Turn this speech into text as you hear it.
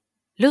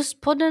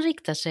Lustpodden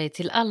riktar sig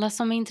till alla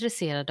som är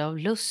intresserade av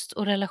lust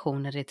och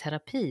relationer i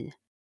terapi.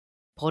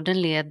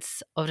 Podden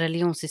leds av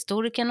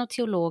religionshistorikern och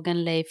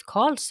teologen Leif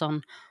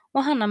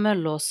och Hanna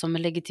Möllås som är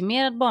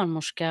legitimerad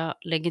barnmorska,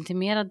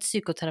 legitimerad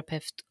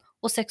psykoterapeut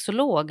och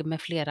sexolog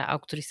med flera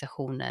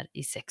auktorisationer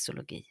i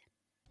sexologi.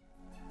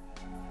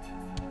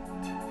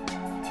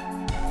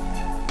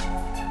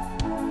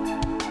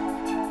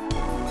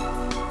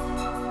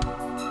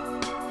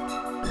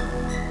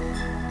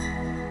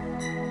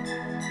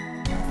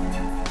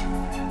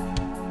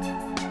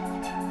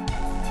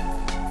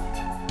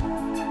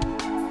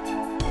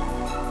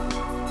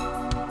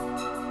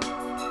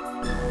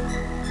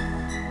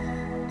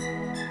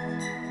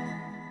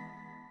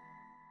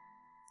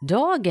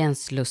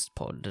 Dagens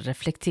lustpodd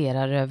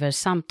reflekterar över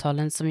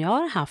samtalen som jag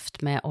har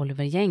haft med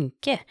Oliver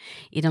Jähnkes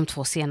i de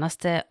 2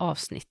 senaste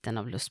avsnitten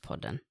av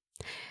Lustpodden.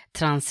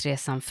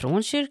 Transresan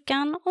från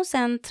kyrkan och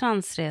sen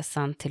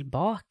transresan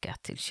tillbaka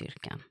till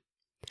kyrkan.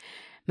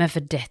 Men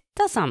för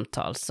detta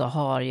samtal så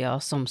har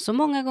jag som så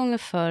många gånger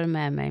förr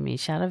med mig min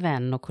kära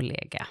vän och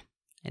kollega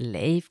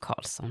Leif.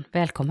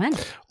 Välkommen!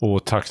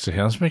 Och tack så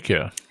hemskt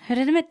mycket. Hur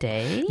är det med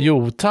dig?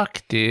 Jo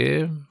tack,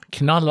 det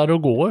knallar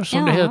och går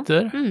som det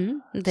heter.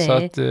 Så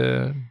att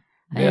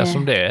det är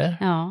som det är.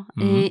 Ja,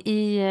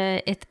 i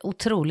ett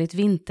otroligt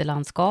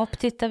vinterlandskap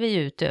tittar vi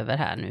ut över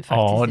här nu faktiskt.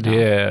 Ja, idag.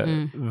 det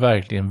är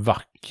verkligen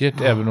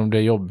vackert, även om det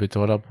är jobbigt att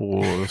hålla på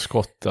och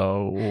skotta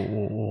och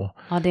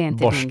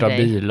borsta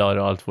bilar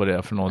och allt vad det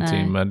är för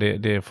någonting. Nej. Men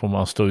det får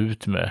man stå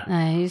ut med.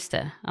 Nej, just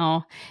det.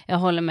 Ja, jag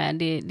håller med.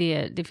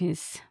 Det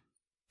finns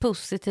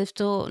positivt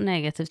och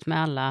negativt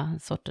med alla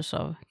sorters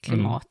av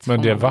klimat.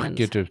 Men det är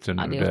vackert ute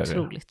nu. Ja, det är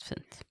otroligt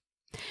fint.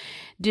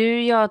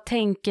 Du, jag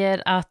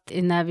tänker att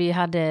när vi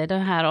hade det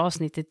här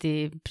avsnittet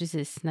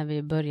precis när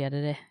vi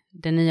började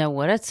det nya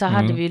året så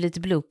hade vi ju lite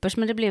bloopers,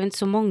 men det blev inte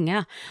så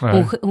många.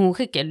 Hon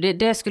skickade,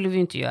 det skulle vi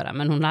inte göra,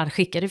 men hon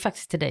skickade ju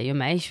faktiskt till dig och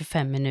mig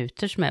 25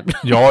 minuter med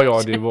bloopers.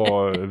 Ja, det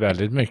var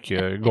väldigt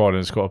mycket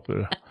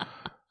galenskaper.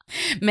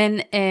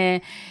 Men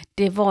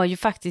det var ju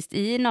faktiskt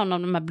i någon av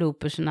de här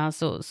bloopersna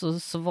så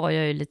var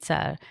jag ju lite så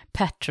här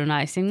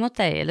patronizing mot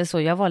dig eller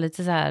så. Jag var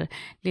lite så här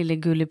lille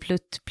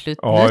gulleplutt.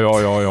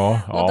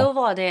 Ja. Och då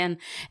var det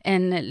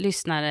en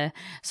lyssnare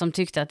som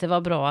tyckte att det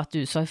var bra att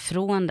du sa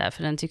ifrån där,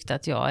 för den tyckte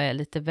att jag är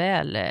lite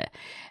väl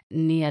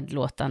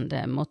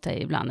nedlåtande mot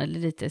dig ibland, eller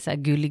lite så här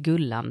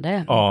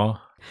gulligullande. Ja.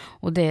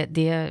 Och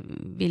det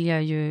vill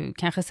jag ju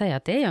kanske säga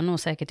att det är jag nog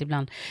säkert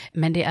ibland.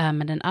 Men det är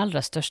med den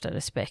allra största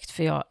respekt.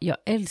 För jag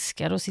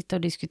älskar att sitta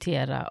och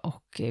diskutera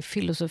och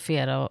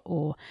filosofera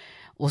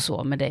och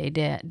så med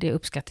dig. Det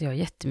uppskattar jag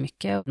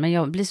jättemycket. Men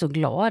jag blir så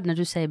glad när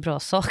du säger bra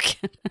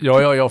saker.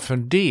 Ja, jag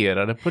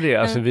funderade på det.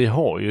 Alltså vi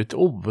har ju ett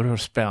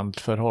oerhört spänt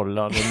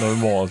förhållande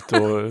normalt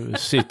och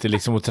sitter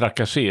liksom och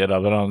trakasserar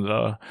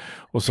varandra.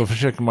 Och så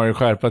försöker man ju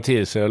skärpa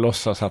till sig och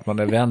låtsas att man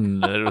är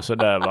vänner och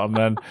sådär va.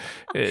 Men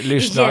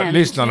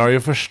lyssnarna har ju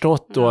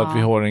förstått då att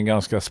vi har en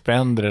ganska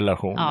spänd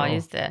relation. Ja, då.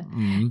 just det.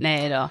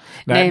 Nej då.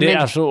 Nej, men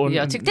alltså,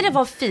 jag tyckte det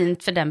var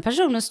fint för den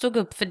personen stod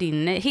upp för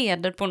din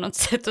heder på något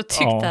sätt och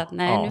tyckte att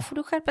nu får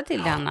du skärpa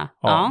till det, Hanna.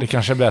 Ja, det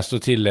kanske är bäst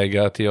att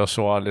tillägga att jag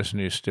sa alldeles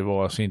nyss, det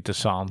var alltså inte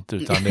sant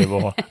utan det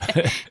var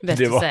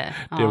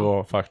det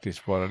var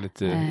faktiskt bara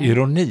lite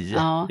ironi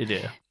i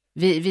det.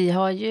 Vi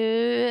har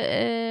ju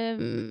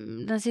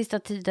den sista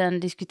tiden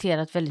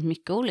diskuterat väldigt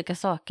mycket olika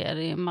saker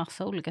i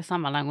massa olika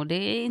sammanhang, och det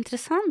är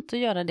intressant att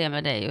göra det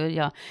med dig,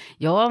 och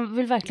jag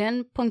vill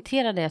verkligen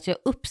poängtera det att jag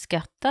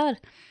uppskattar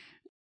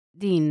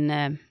din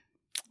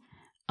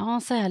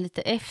så här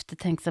lite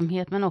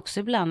eftertänksamhet, men också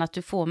ibland att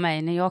du får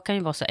mig, när jag kan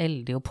ju vara så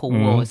eldig och på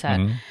och så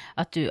här,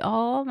 att du,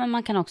 men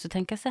man kan också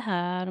tänka så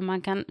här,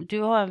 och du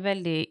har en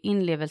väldig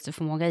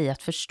inlevelseförmåga i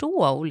att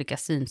förstå olika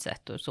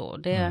synsätt och så.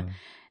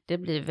 Det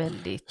blir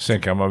väldigt...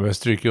 Sen kan man väl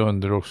stryka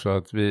under också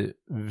att vi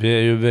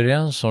är ju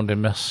överens om det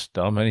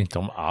mesta, men inte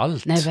om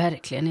allt. Nej,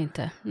 verkligen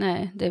inte.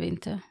 Nej, det är vi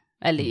inte.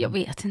 Eller jag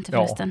vet inte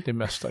förresten. Ja, det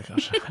mesta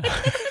kanske.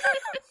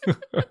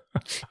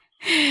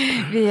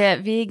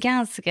 Vi är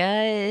ganska,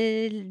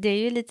 det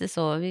är ju lite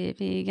så,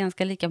 vi är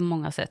ganska lika på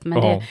många sätt.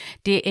 Men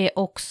det är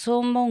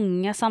också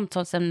många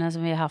samtalsämnen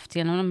som vi har haft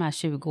genom de här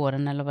 20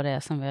 åren, eller vad det är,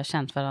 som vi har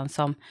känt varandra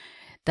som,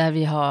 där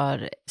vi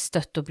har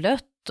stött och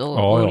blött.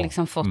 Och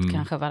liksom fått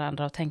kanske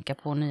varandra att tänka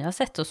på nya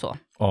sätt och så.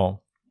 Ja.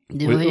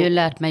 Du har ju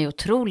lärt mig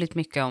otroligt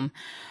mycket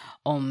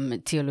om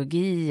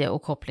teologi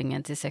och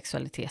kopplingen till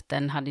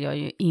sexualiteten. Hade jag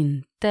ju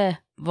inte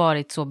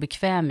varit så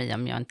bekväm i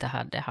om jag inte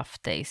hade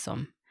haft dig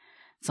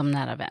som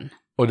nära vän.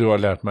 Och du har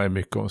lärt mig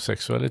mycket om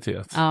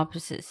sexualitet. Ja,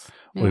 precis.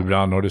 Och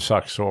ibland har du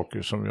sagt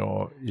saker som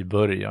jag i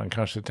början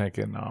kanske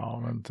tänker,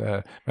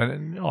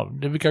 men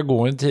det brukar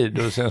gå en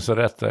tid och sen så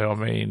rättar jag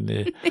mig in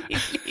i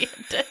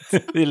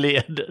i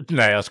ledet.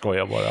 Nej, jag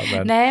skojar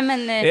bara.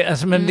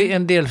 Men det är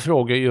en del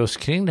frågor just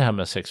kring det här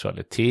med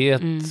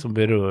sexualitet som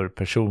berör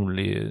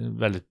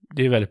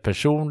det är väldigt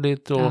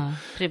personligt och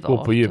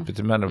går på djupet.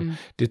 Men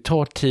det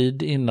tar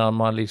tid innan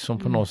man liksom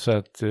på något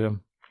sätt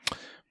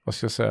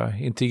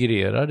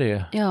integrerar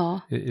det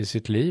i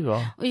sitt liv.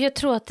 Va? Och jag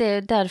tror att det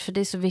är därför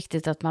det är så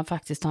viktigt att man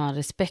faktiskt har en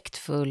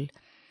respektfull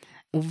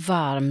och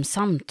varm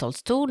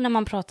samtalston när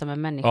man pratar med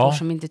människor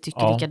som inte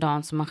tycker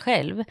likadant som man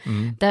själv.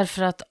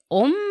 Därför att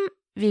om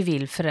vi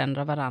vill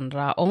förändra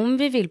varandra, om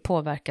vi vill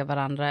påverka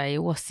varandra i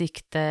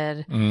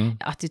åsikter,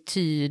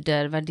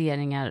 attityder,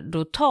 värderingar,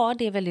 då tar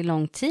det väldigt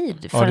lång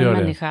tid för en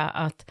människa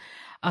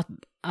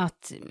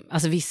att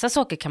alltså vissa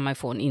saker kan man ju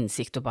få en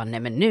insikt och bara, nej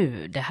men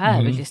nu, det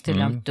här vill jag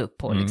ställa inte upp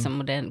på liksom,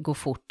 och det går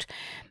fort.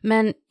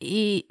 Men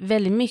i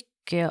väldigt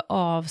mycket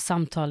av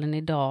samtalen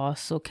idag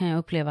så kan jag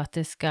uppleva att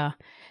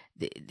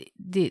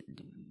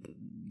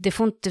det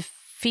får inte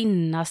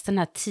finnas den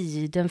här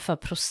tiden för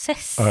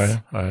process.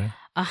 Nej.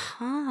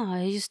 Aha,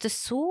 just det,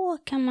 så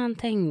kan man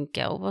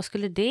tänka. Och vad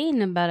skulle det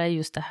innebära i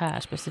just det här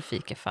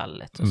specifika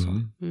fallet? Och,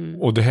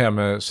 och det här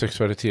med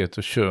sexualitet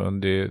och kön,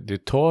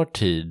 det tar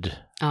tid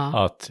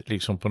att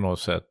liksom på något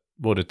sätt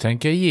både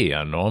tänka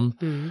igenom,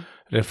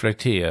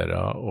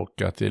 reflektera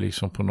och att det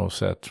liksom på något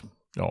sätt,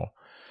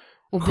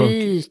 och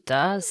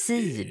byta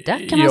sida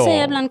kan man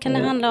säga. Ibland kan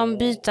det handla om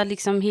byta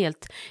liksom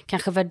helt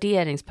kanske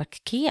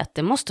värderingspaket.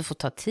 Det måste få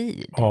ta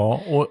tid.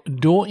 Ja, och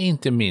då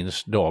inte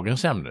minst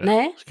dagens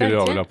ämne. Skulle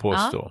jag vilja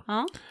påstå.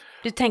 Ja.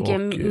 Du tänker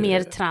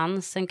mer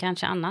trans än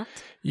kanske annat?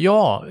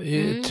 Ja,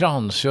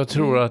 trans. Jag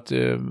tror att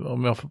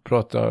om jag får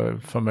prata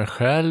för mig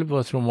själv och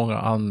jag tror många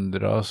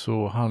andra,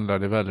 så handlar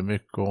det väldigt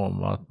mycket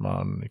om att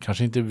man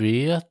kanske inte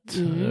vet.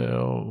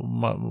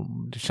 Och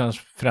det känns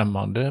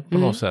främmande på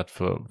något sätt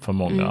för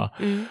många.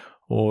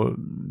 Och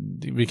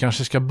vi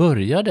kanske ska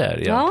börja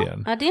där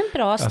egentligen. Ja, det är en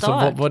bra start.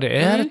 Alltså vad det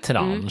är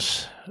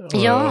trans.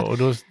 Och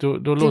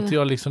då låter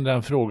jag liksom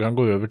den frågan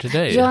gå över till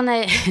dig.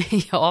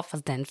 Ja,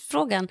 fast den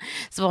frågan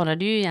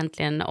svarade ju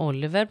egentligen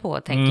Oliver på,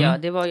 tänker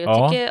jag.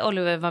 Jag tycker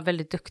Oliver var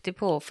väldigt duktig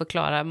på att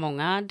förklara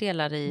många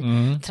delar i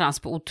trans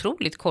på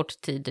otroligt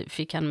kort tid.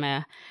 Fick han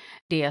med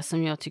det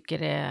som jag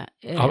tycker är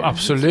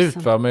absolut,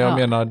 va? Men jag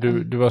menar,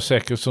 du var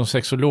säkert som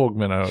sexolog,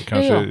 menar jag,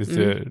 kanske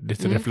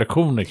lite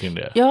reflektioner kring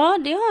det. Ja,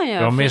 det har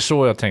jag. Det var mer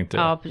så jag tänkte.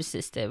 Ja,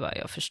 precis, det var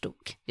jag förstod.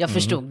 Jag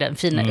förstod den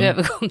fina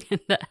övergången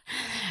där.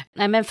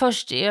 Nej, men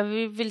först, jag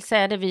vill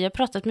säga det, vi har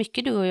pratat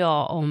mycket du och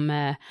jag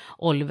om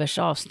Olivers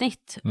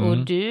avsnitt. Och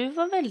du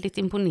var väldigt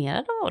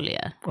imponerad av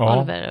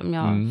Oliver, om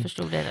jag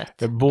förstod det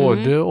rätt.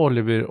 Både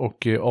Oliver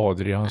och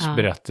Adrians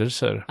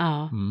berättelser.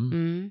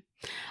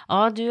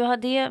 Ja, det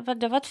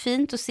har varit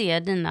fint att se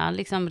dina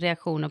liksom,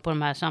 reaktioner på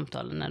de här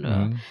samtalen.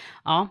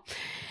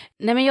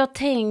 Nej, men jag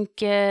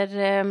tänker,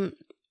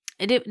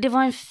 det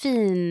var en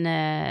fin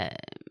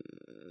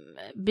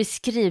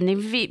beskrivning.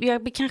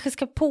 Vi kanske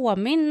ska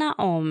påminna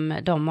om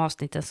de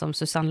avsnitten som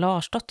Suzann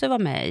Larsdotter var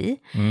med i.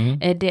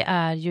 Det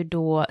är ju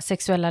då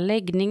sexuella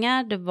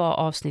läggningar, det var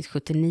avsnitt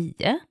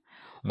 79.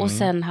 Och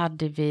sen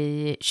hade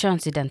vi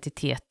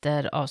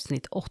könsidentiteter,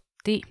 avsnitt 80.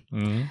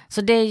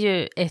 Så det är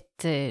ju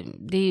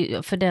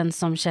för den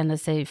som känner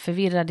sig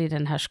förvirrad i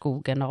den här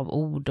skogen av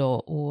ord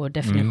och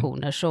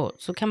definitioner,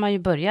 så kan man ju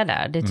börja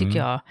där. Det tycker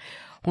jag,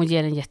 hon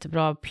ger en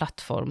jättebra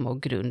plattform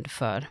och grund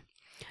för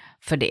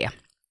det.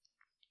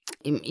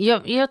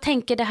 Jag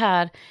tänker det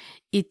här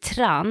i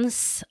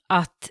trans,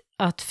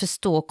 att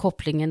förstå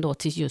kopplingen då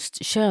till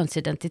just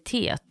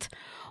könsidentitet.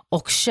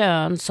 Och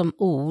kön som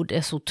ord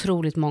är så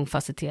otroligt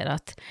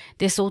mångfacetterat.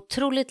 Det är så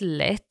otroligt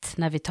lätt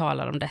när vi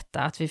talar om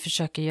detta att vi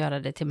försöker göra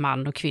det till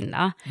man och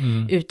kvinna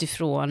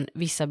utifrån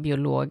vissa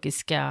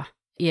biologiska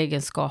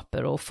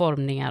egenskaper och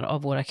formningar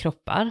av våra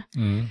kroppar.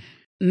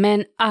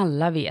 Men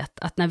alla vet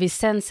att när vi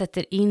sen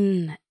sätter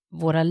in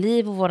våra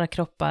liv och våra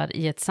kroppar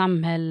i ett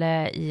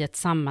samhälle, i ett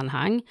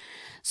sammanhang,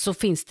 så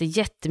finns det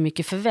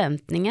jättemycket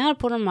förväntningar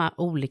på de här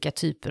olika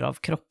typer av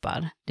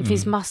kroppar. Det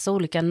finns massa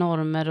olika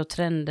normer och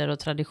trender och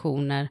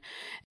traditioner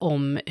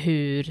om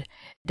hur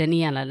den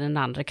ena eller den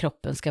andra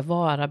kroppen ska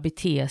vara,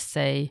 bete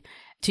sig,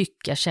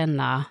 tycka,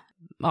 känna,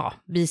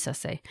 visa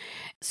sig.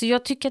 Så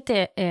jag tycker att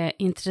det är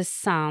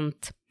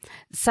intressant.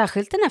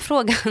 Särskilt den här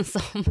frågan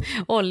som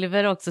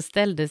Oliver också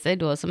ställde sig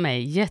då, som är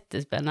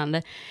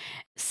jättespännande.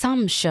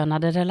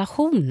 Samkönade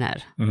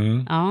relationer.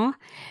 Ja,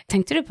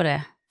 tänkte du på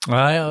det?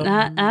 Nej.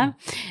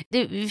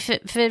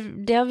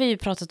 För det har vi ju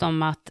pratat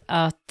om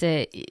att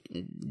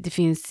det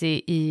finns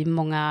i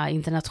många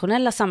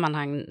internationella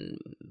sammanhang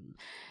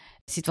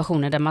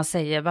situationer där man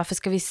säger, varför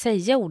ska vi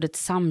säga ordet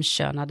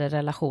samkönade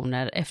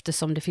relationer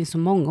eftersom det finns så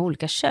många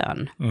olika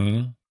kön?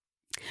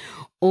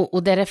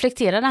 Och det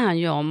reflekterade han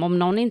ju om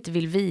någon inte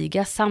vill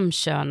viga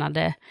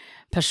samkönade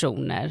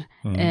personer,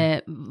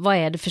 vad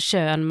är det för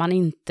kön man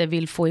inte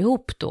vill få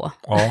ihop då?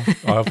 Ja,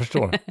 jag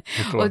förstår.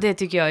 Och det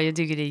tycker jag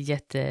tycker det är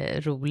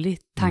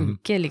jätteroligt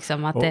tanke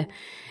liksom, att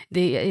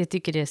jag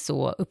tycker det är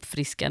så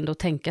uppfriskande att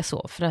tänka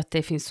så, för att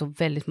det finns så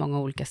väldigt många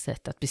olika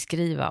sätt att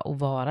beskriva och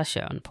vara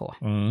kön på.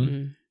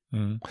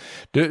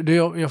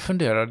 Jag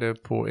funderade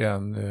på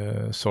en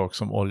sak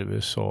som Oliver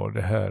sa,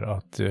 det här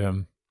att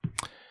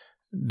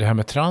det här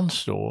med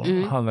trans då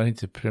handlar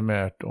inte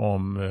primärt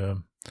om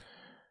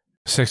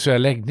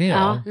sexuell läggning.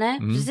 Ja, nej,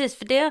 precis.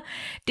 För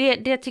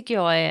det tycker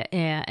jag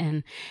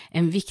är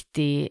en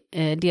viktig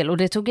del. Och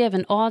det tog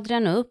även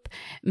Adrian upp.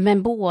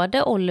 Men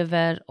både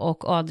Oliver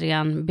och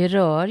Adrian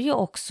berör ju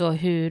också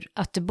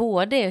att det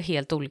både är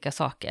helt olika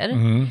saker.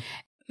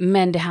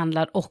 Men det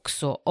handlar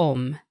också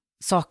om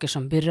saker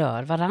som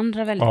berör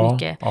varandra väldigt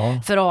mycket.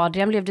 Ja. För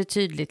Adrian blev det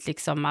tydligt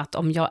liksom att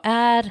om jag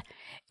är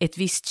ett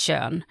visst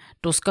kön,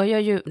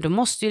 då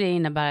måste ju det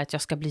innebära att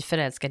jag ska bli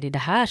förälskad i det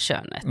här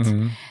könet.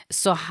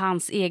 Så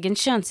hans egen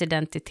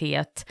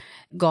könsidentitet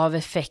gav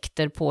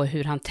effekter på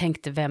hur han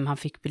tänkte vem han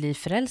fick bli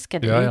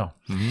förälskad i. Ja.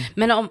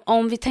 Men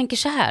om vi tänker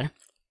så här,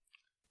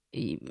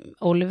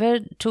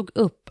 Oliver tog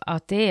upp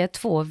att det är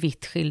 2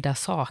 vitt skilda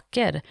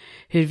saker.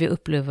 Hur vi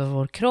upplever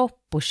vår kropp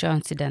och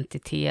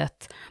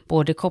könsidentitet.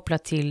 Både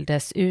kopplat till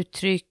dess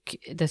uttryck,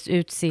 dess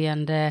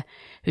utseende.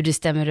 Hur det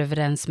stämmer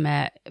överens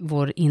med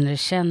vår inre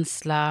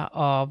känsla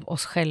av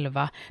oss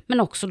själva. Men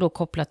också då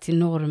kopplat till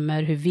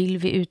normer. Hur vill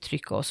vi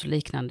uttrycka oss och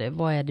liknande.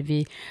 Vad är det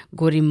vi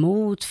går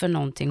emot för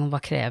någonting och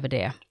vad kräver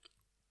det?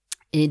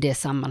 I det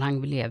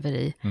sammanhang vi lever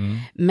i.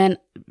 Men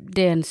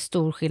det är en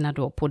stor skillnad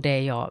då på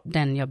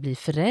den jag blir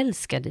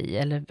förälskad i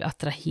eller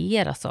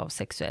attraheras av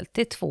sexuellt.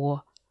 Det är 2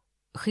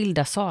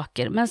 skilda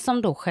saker, men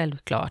som då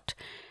självklart,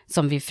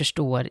 som vi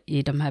förstår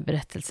i de här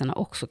berättelserna,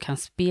 också kan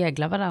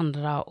spegla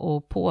varandra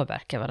och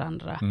påverka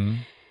varandra.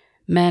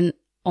 Men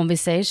om vi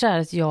säger så här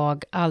att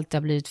jag alltid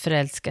har blivit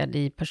förälskad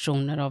i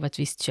personer av ett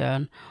visst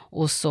kön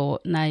och så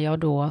när jag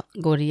då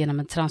går igenom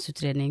en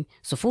transutredning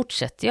så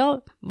fortsätter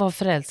jag vara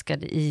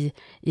förälskad i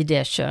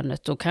det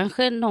könet. Då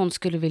kanske någon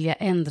skulle vilja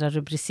ändra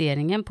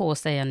rubriceringen på och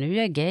säga nu är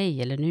jag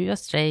gay eller nu är jag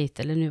straight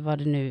eller nu vad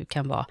det nu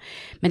kan vara.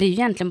 Men det är ju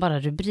egentligen bara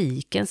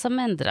rubriken som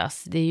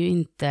ändras. Det är ju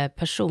inte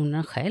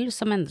personen själv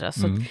som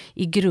ändras. Så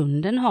i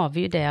grunden har vi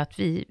ju det att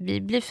vi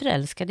blir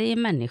förälskade i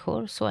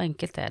människor. Så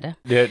enkelt är det.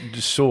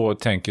 Så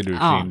tänker du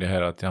kring det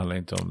här att det handlar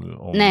inte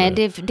om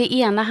nej, det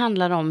ena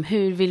handlar om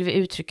hur vill vi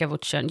uttrycka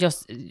vårt kön,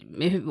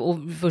 och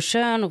vår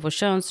kön och vår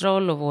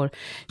könsroll och vår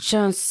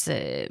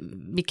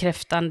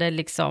könsbekräftande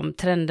liksom,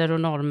 trender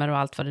och normer och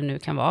allt vad det nu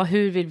kan vara.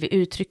 Hur vill vi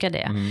uttrycka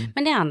det?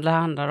 Men det andra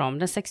handlar om,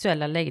 den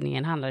sexuella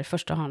läggningen handlar i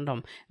första hand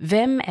om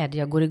vem är det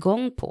jag går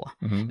igång på?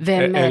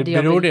 Vem är det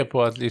jag beror det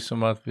på att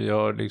vi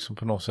har liksom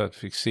på något sätt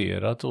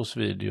fixerat oss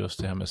vid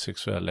just det här med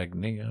sexuell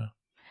läggning?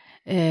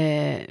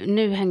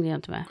 Nu hängde jag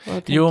inte med.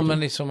 Jo, men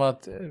liksom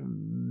att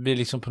vi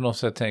liksom på något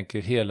sätt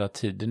tänker hela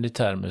tiden i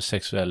termer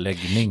sexuell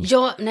läggning.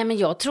 Ja, nej men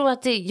jag tror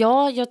att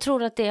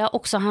det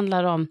också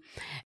handlar om,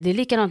 det är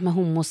likadant med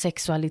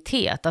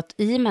homosexualitet, att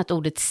i och med att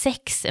ordet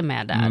sex är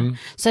med där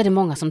så är det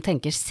många som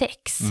tänker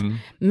sex.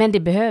 Men det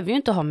behöver ju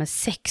inte ha med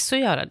sex att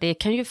göra. Det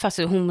kan ju fast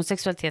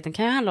homosexualiteten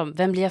kan ju handla om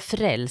vem blir jag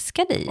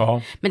förälskad i.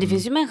 Ja. Men det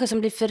finns ju människor som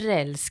blir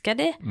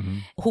förälskade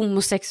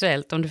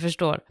homosexuellt, om du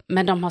förstår,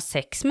 men de har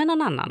sex med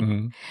någon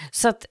annan.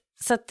 Så att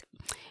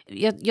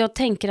jag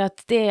tänker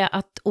att det är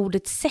att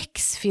ordet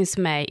sex finns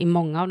med i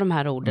många av de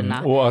här orden.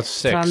 Och att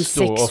sex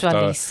då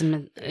ofta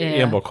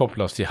enbart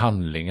kopplas till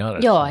handlingar.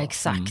 Ja,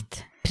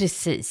 exakt.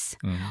 Precis.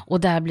 Och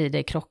där blir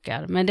det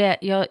krockar. Men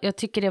jag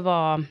tycker det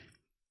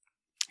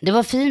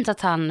var fint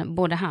att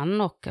både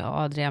han och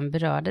Adrian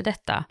berörde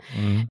detta.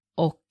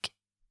 Och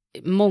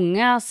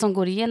många som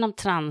går igenom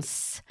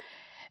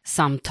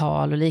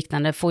samtal och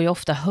liknande får ju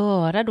ofta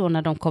höra då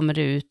när de kommer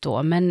ut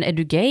då, men är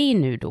du gay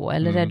nu då?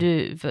 Eller är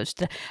du...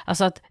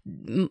 Alltså att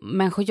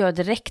människor gör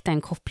direkt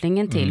den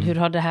kopplingen till hur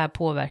har det här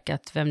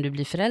påverkat vem du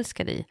blir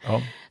förälskad i?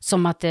 Ja.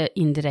 Som att det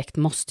indirekt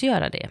måste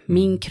göra det.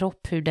 Min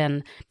kropp, hur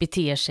den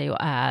beter sig och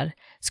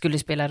skulle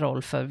spela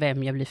roll för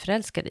vem jag blir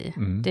förälskad i.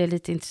 Det är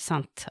lite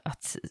intressant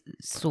att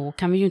så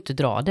kan vi ju inte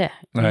dra det.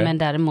 Nej. Men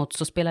däremot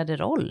så spelar det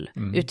roll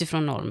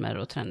utifrån normer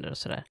och trender och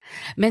sådär.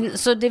 Men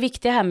så det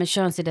viktiga här med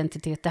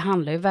könsidentitet, det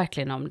handlar ju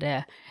verkligen om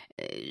det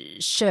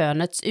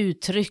könets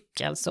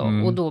uttryck alltså.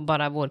 Och då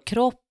bara vår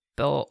kropp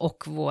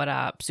och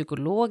våra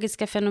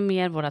psykologiska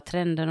fenomen, våra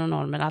trender och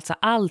normer, alltså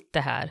allt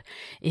det här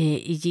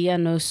i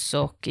genus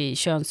och i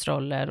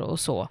könsroller och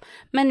så.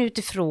 Men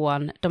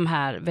utifrån de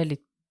här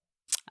väldigt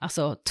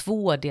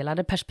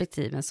tvådelade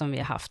perspektiven som vi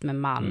har haft med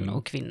man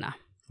och kvinna.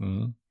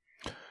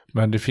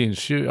 Men det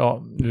finns ju,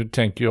 nu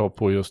tänker jag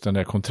på just den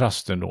där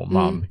kontrasten då,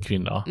 man,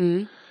 kvinna,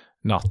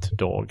 natt,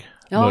 dag,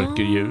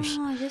 mörker, ljus.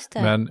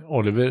 Men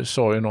Oliver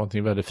sa ju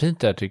någonting väldigt fint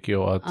där tycker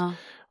jag,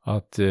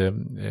 att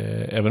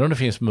även om det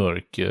finns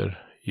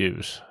mörker,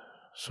 ljus,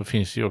 så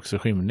finns det ju också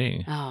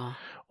skymning.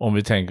 Om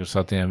vi tänker oss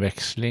att det är en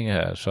växling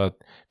här, så att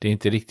det är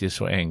inte riktigt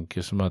så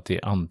enkelt som att det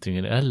är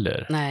antingen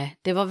eller. Nej,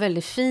 det var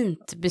väldigt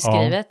fint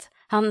beskrivet.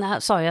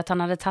 Han sa ju att han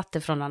hade tagit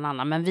det från någon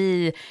annan, men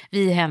vi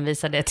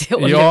hänvisade till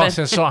Oliver.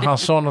 Ja, han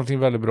sa någonting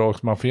väldigt bra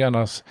också. Man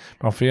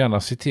får gärna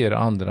citera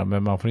andra,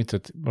 men man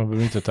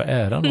behöver inte ta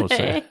äran åt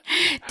sig.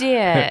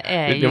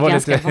 Det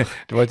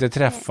var lite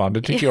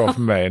träffande tycker jag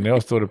för mig när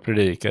jag står och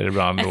predikar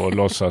ibland och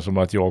låtsas som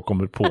att jag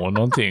kommer på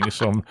någonting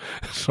som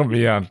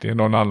egentligen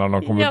någon annan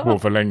har kommit på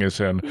för länge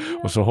sedan,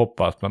 och så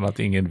hoppas man att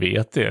ingen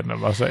vet det när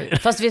man säger.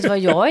 Fast vet du vad,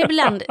 jag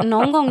ibland,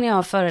 någon gång när jag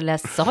har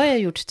föreläst så har jag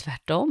gjort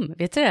tvärtom,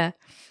 vet du det?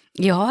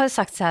 Jag har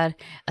sagt så här,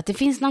 att det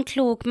finns någon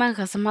klok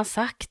människa som har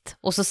sagt,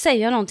 och så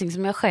säger jag någonting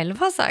som jag själv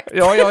har sagt.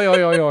 Ja.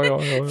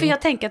 För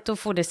jag tänker att då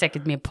får det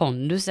säkert mer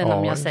pondus än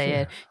om jag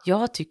säger,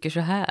 jag tycker så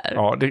här.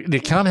 Ja, det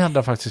kan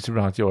hända faktiskt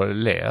ibland att jag har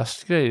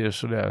läst grejer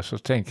sådär, så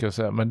tänker jag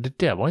så här, men det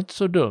där var inte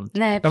så dumt.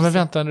 Nej, ja, men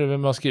vänta nu,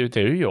 vem har skrivit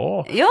det? Är ju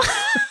jag. Ja,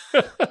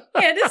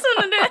 är det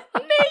så när du...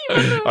 Nej, vad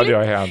roligt. Ja, det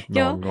har hänt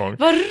någon gång.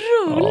 Vad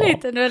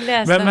roligt att du har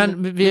läst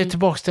men vi är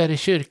tillbaka där i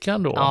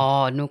kyrkan då.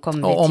 Ja, nu kommer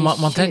vi till om man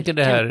kyrkan. tänker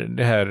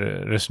det här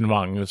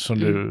resonemanget som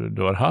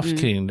du har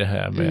haft kring det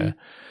här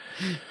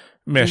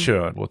med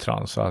kön och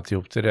trans och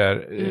alltihop det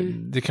där.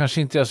 Det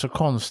kanske inte är så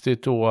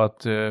konstigt då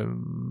att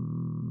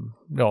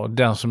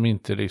den som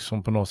inte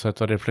liksom på något sätt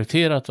har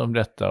reflekterat om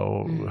detta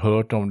och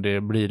hört om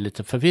det blir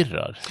lite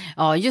förvirrad.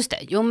 Ja, just det.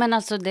 Jo, men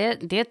alltså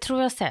det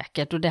tror jag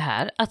säkert. Och det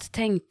här att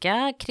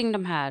tänka kring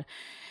de här,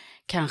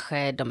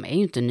 kanske, de är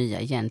ju inte nya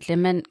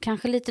egentligen, men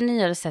kanske lite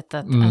nyare sätt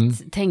att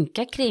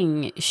tänka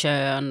kring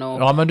kön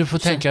och... Ja, men du får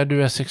tänka att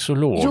du är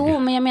sexolog. Jo,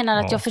 men jag menar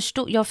att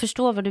jag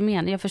förstår vad du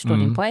menar, jag förstår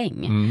din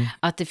poäng.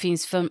 Att det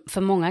finns,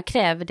 för många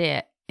kräver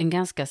det en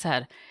ganska så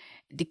här,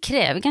 det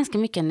kräver ganska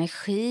mycket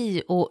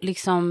energi och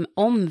liksom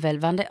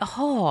omvälvande.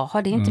 Jaha,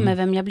 har det inte med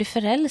vem jag blir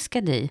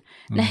förälskad i?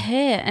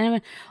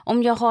 Nej,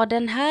 om jag har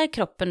den här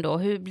kroppen då,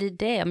 hur blir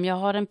det? Om jag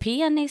har en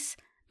penis...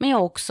 Men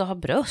jag också har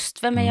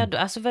bröst. Vem är jag då?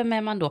 Alltså vem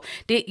är man då?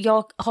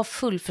 Jag har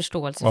full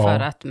förståelse för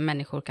att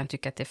människor kan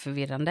tycka att det är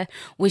förvirrande.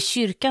 Och i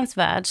kyrkans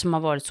värld som har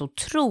varit så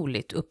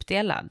otroligt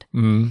uppdelad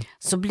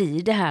så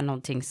blir det här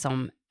någonting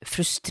som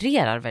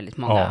frustrerar väldigt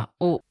många. Ja.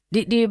 Och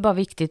det är ju bara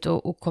viktigt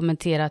att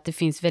kommentera att det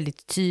finns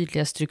väldigt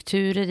tydliga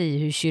strukturer i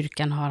hur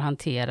kyrkan har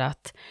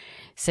hanterat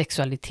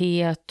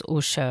sexualitet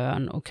och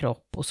kön och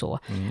kropp och så.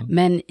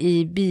 Men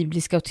i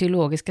bibliska och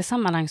teologiska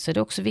sammanhang så är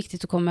det också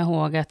viktigt att komma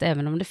ihåg att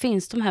även om det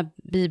finns de här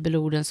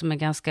bibelorden som är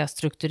ganska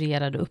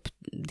strukturerade och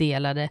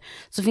uppdelade,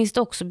 så finns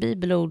det också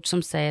bibelord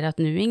som säger att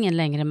nu är ingen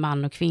längre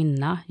man och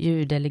kvinna,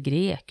 jude eller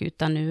grek,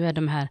 utan nu är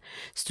de här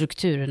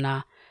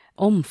strukturerna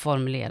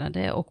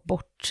omformulerade och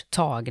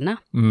borttagna.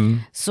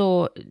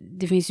 Så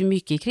det finns ju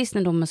mycket i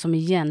kristendomen som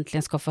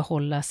egentligen ska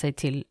förhålla sig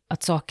till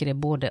att saker är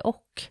både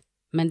och.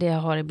 Men det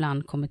har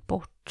ibland kommit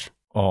bort.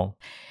 Ja.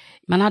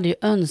 Man hade ju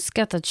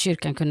önskat att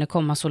kyrkan kunde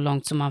komma så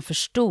långt som man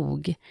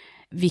förstod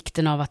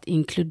vikten av att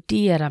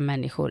inkludera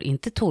människor,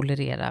 inte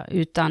tolerera,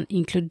 utan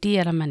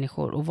inkludera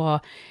människor och vara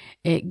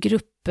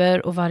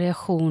grupper och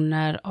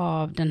variationer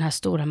av den här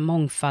stora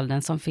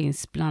mångfalden som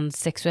finns bland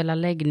sexuella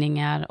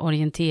läggningar,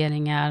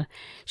 orienteringar,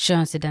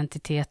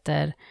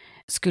 könsidentiteter,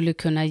 skulle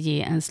kunna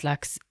ge en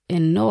slags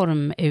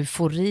enorm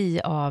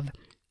eufori av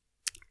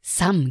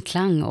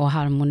samklang och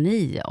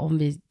harmoni om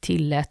vi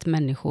tillät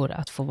människor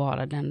att få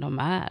vara den de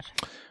är.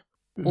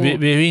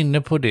 Vi är ju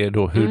inne på det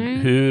då,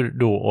 hur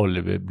då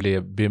Oliver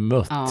blev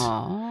bemött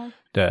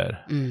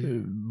där.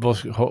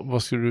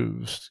 Vad skulle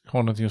du ha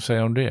någonting att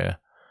säga om det?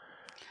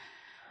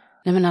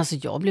 Nej, men alltså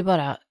jag blir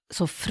bara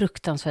så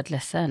fruktansvärt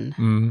ledsen.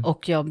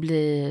 Och jag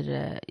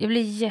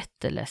blir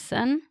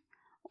jätteledsen.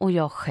 Och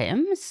jag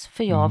skäms,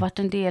 för jag har varit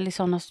en del i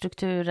sådana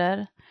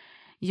strukturer.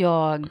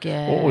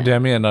 Och det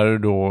menar du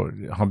då,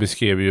 han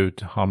beskrev ju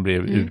han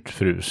blev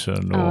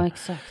utfrusen. Och, ja,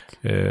 exakt.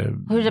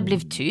 Hur det blev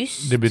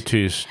tyst. Det blev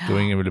tyst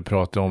och ingen ville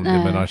prata om det,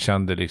 men han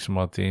kände liksom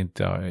att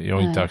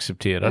jag inte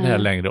accepterar det här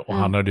längre. Och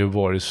han hade ju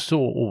varit så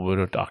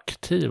oerhört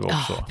aktiv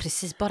också. Ja,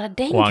 precis, bara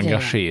den och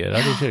engagerad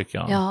i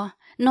kyrkan. Ja,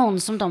 någon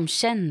som de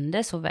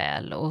kände så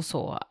väl och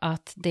så,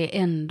 att det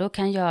ändå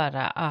kan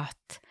göra att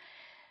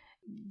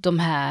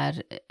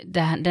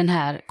den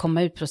här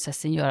komma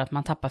ut-processen gör att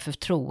man tappar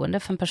förtroende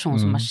för en person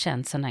som har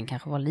känt sedan den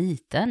kanske var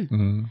liten.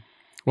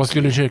 Vad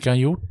skulle kyrkan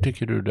gjort,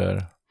 tycker du där?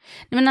 Nej,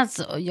 men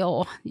alltså,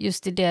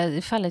 just i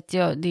det fallet,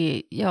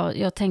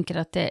 jag tänker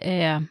att det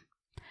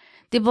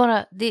är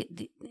bara,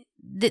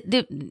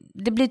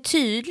 det blir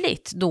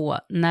tydligt då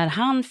när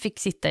han fick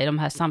sitta i de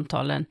här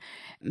samtalen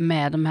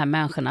med de här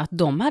människorna att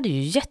de hade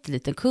ju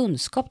jätteliten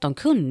kunskap. De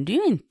kunde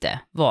ju inte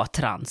vad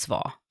trans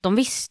var. De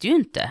visste ju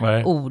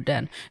inte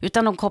orden,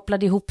 utan de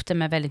kopplade ihop det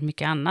med väldigt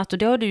mycket annat. Och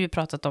det har du ju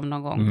pratat om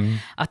någon gång,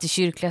 att i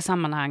kyrkliga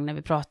sammanhang när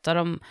vi pratar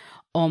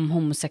om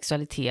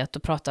homosexualitet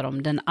och pratar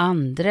om den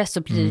andra,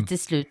 så blir det till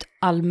slut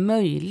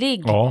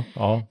allmöjlig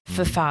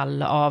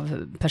förfall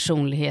av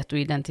personlighet och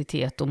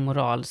identitet och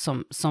moral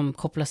som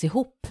kopplas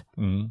ihop.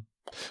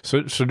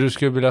 Så du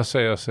skulle vilja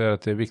säga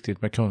att det är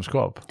viktigt med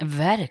kunskap?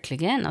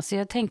 Verkligen. Alltså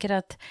jag tänker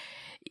att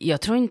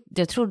jag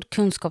tror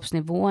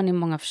kunskapsnivån i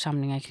många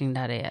församlingar kring det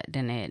här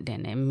den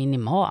är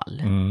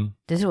minimal.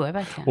 Det tror jag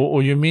verkligen.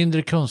 Och ju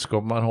mindre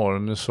kunskap man har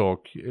om en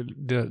sak,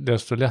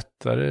 desto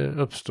lättare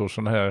uppstår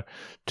sådana här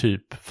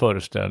typ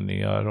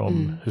föreställningar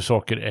om hur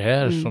saker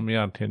är som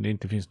egentligen det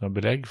inte finns några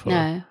belägg för.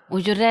 Nej. Och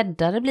ju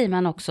räddare blir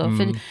man också.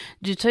 För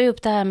du tar ju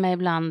upp det här med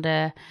ibland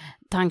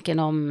tanken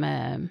om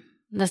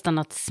nästan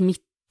att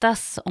smitta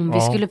om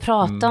vi skulle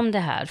prata om det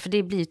här. För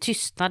det blir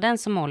tystnaden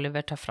som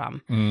Oliver tar fram.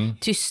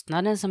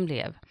 Tystnaden som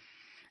blev.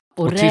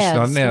 Och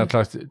tystnaden är en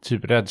slags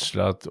typ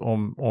rädsla att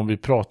om vi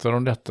pratar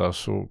om detta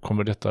så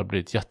kommer detta bli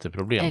ett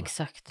jätteproblem.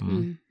 Exakt.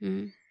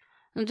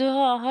 Du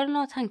har du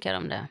några tankar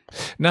om det?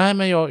 Nej,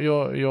 men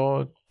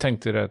jag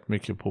tänkte rätt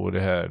mycket på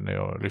det här när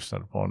jag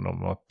lyssnade på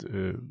honom.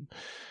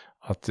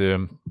 Att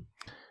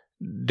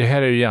det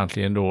här är ju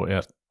egentligen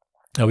då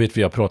jag vet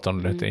vi har pratat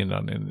om detta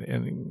innan,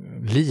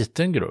 en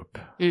liten grupp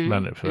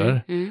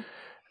människor.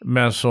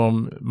 Men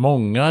som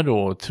många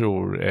då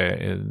tror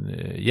är en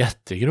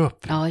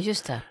jättegrupp. Ja,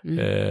 just det.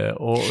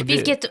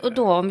 Vilket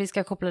då, om vi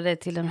ska koppla det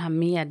till den här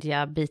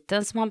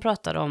mediabiten som han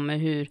pratade om,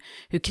 hur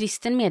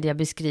kristen media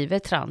beskriver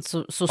trans,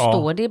 så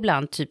står det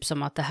ibland typ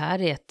som att det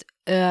här är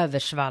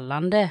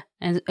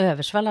en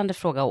översvallande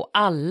fråga och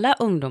alla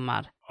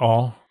ungdomar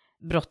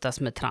brottas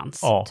med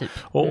trans. Typ.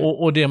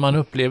 Och det man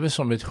upplever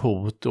som ett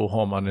hot, då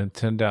har man en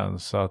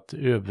tendens att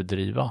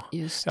överdriva.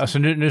 Alltså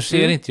nu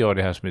ser inte jag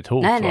det här som ett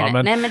hot. Nej,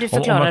 men du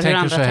förklarar om man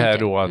tänker hur så här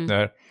då,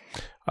 att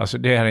alltså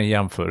det här är en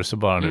jämförelse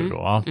bara nu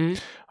då.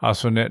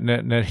 Alltså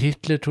när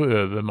Hitler tog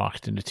över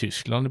makten i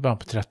Tyskland i början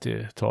på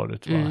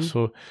 30-talet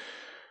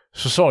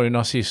så sa ju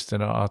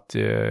nazisterna att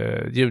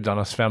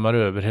judarna svämmar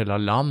över hela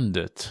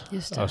landet.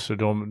 Alltså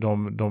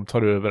de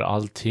tar över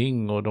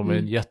allting och de är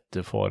en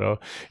jättefara.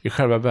 I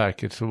själva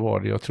verket så var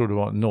det, jag tror det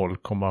var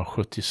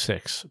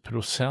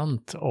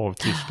 0,76% av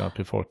Tysklands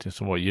befolkning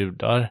som var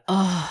judar.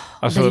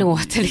 Alltså, det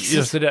låter liksom.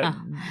 Just det där,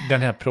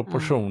 den här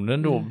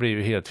proportionen då blir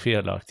ju helt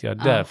felaktiga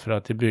därför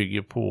att det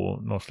bygger på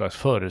någon slags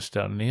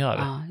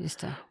föreställningar.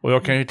 Just det. Och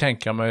jag kan ju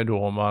tänka mig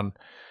då om man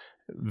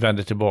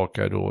vänder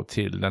tillbaka då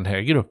till den här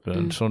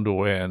gruppen som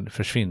då är en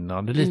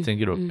försvinnande liten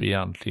grupp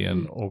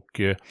egentligen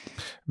och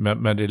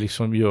men det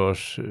liksom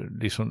görs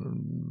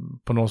liksom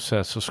på något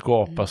sätt så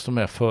skapas de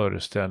här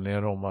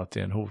föreställningarna om att det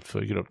är en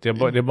hotfull grupp. Det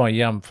är bara en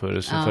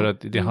jämförelse för att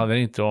det handlar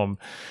inte om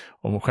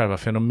själva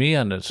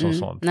fenomenet som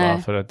sånt, va?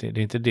 För att det är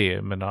inte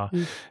det, men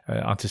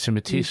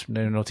antisemitism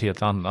är ju något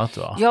helt annat,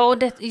 va? Ja, och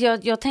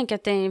jag tänker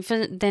att den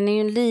är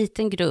ju en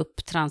liten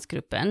grupp,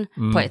 transgruppen,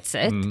 på ett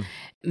sätt.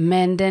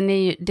 Men den är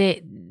ju,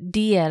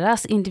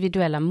 deras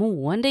individuella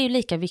mående är ju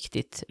lika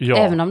viktigt,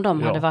 även om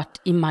de hade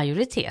varit i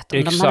majoritet.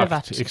 Om de hade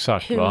varit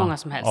hur många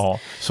som helst. Ja.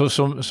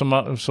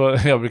 Så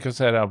jag brukar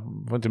säga att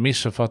man får inte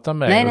missuppfatta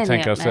mig och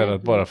tänka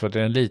att bara för att det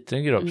är en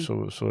liten grupp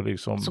så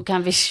liksom... Så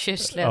kan vi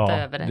släta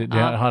över det.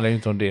 Det handlar ju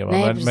inte om det.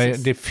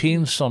 Men det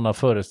finns sådana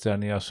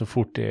föreställningar så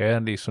fort det är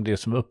liksom det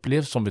som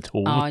upplevs som ett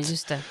hot. Ja,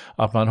 just det.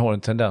 Att man har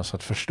en tendens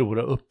att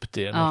förstora upp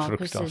det något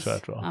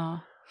fruktansvärt. Va? Ja.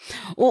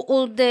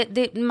 Och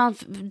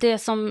det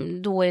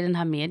som då är den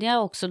här media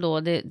också då,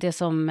 det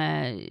som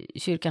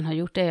kyrkan har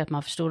gjort är att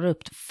man förstår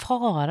upp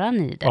faran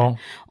i det. Ja.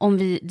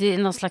 Det är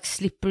någon slags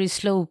slippery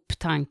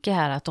slope-tanke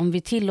här, att om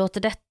vi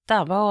tillåter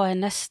detta, vad är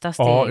nästa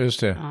steg? Ja,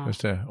 just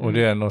det. Och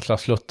det är någon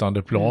slags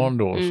sluttande plan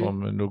då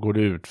som då går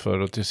det ut för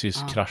och till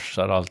sist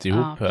kraschar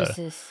alltihop här.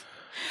 Precis.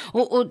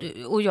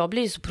 Och jag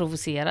blir så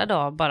provocerad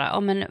då bara,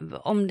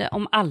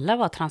 om alla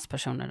var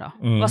transpersoner då,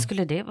 vad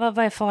skulle det, vad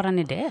är faran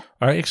i det?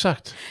 Ja,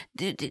 exakt.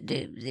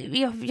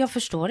 Jag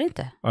förstår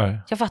inte. Nej.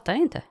 Jag fattar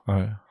inte.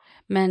 Nej.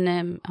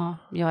 Men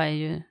jag är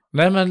ju...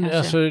 Nej, men kanske...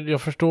 alltså,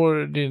 jag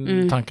förstår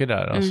din tanke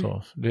där.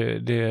 Alltså.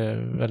 Det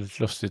är väldigt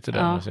lustigt det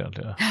där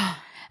egentligen.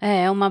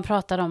 Om man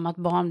pratar om att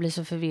barn blir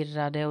så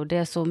förvirrade och det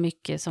är så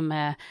mycket som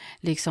är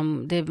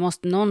liksom,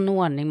 någon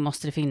ordning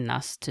måste det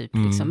finnas typ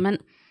liksom.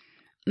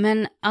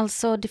 Men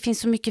alltså det finns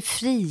så mycket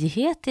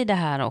frihet i det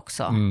här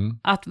också.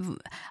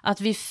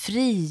 Att vi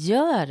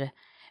frigör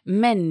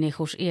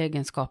människors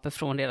egenskaper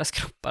från deras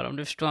kroppar, om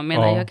du förstår vad jag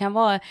menar. Jag kan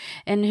vara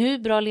en hur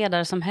bra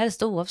ledare som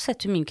helst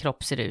oavsett hur min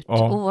kropp ser ut.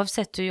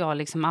 Oavsett hur jag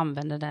liksom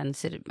använder den.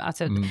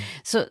 Alltså,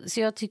 så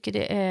jag tycker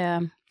det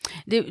är...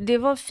 Det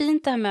var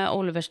fint det här med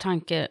Olivers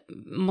tanke,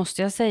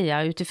 måste jag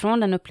säga, utifrån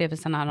den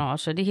upplevelsen han har,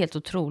 så det är helt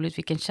otroligt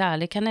vilken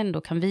kärlek han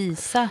ändå kan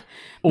visa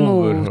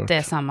mot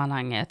det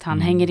sammanhanget.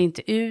 Han hänger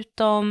inte ut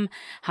dem,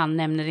 han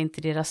nämner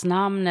inte deras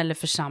namn eller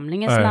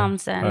församlingens namn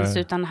ens,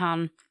 utan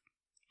han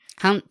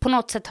på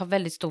något sätt har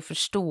väldigt stor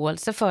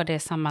förståelse för det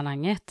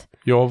sammanhanget.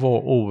 Jag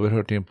var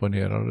oerhört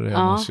imponerad av det,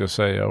 måste jag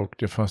säga, och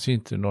det fanns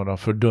inte några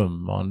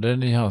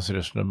fördömanden i hans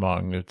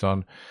resonemang,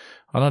 utan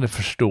han hade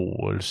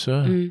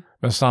förståelse,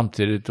 men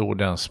samtidigt då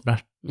den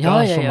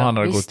smärta som han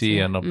hade gått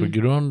igenom på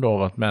grund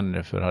av att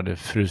människor hade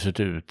frusit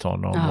ut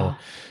honom och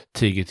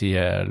tigit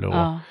ihjäl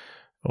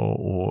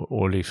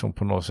och liksom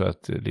på något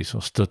sätt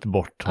liksom stött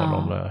bort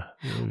honom,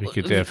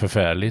 vilket är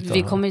förfärligt.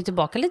 Vi kommer ju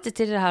tillbaka lite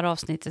till det här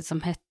avsnittet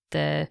som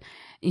hette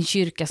en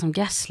kyrka som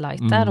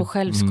gaslightar och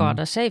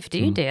självskadar sig, för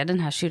det är ju det den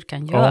här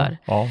kyrkan gör.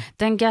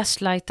 Den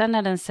gaslightar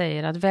när den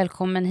säger att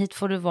välkommen hit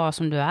får du vara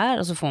som du är,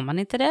 och så får man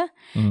inte det.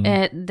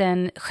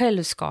 Den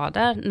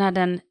självskadar när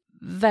den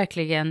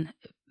verkligen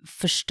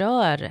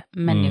förstör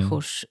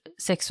människors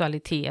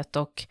sexualitet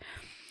och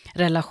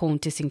relation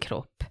till sin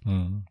kropp.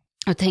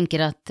 Jag tänker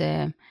att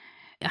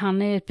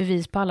han är ett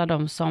bevis på alla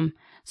de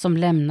som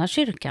lämnar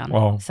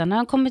kyrkan. Sen har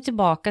han kommit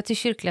tillbaka till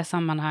kyrkliga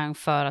sammanhang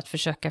för att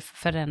försöka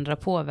förändra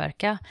och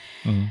påverka.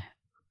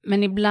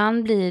 Men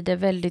ibland blir det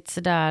väldigt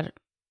sådär,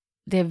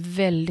 det är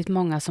väldigt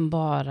många som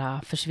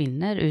bara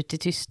försvinner ut i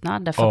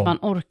tystnad, därför att man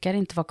orkar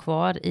inte vara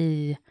kvar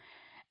i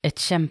ett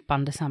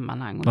kämpande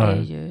sammanhang. Och det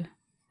är ju...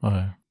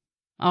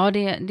 Ja,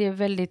 det är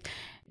väldigt...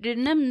 Du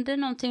nämnde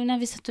någonting när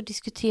vi satt och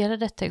diskuterade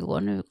detta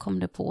igår. Nu kom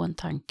det på en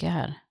tanke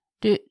här.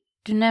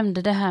 Du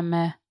nämnde det här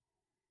med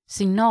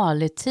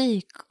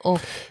signaletik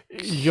och...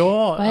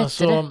 Ja,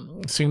 alltså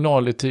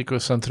signaletik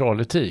och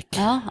centraletik.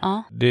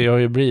 Ja. Det har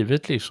ju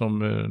blivit liksom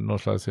någon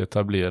slags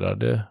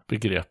etablerade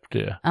begrepp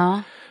det.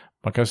 Ja.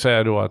 Man kan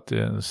säga då att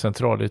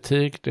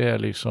centraletik, det är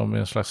liksom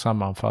en slags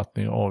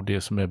sammanfattning av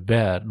det som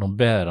är de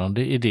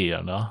bärande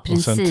idéerna. De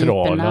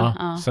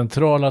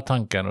centrala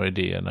tankarna och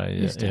idéerna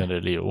i en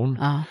religion.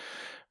 Ja.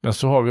 Men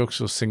så har vi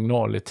också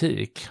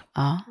signaletik.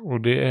 Ja.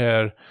 Och det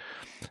är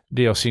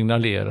det jag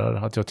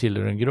signalerar att jag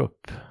tillhör en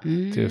grupp.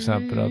 Till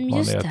exempel att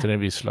man äter en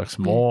viss slags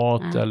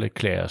mat eller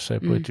klär sig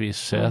på ett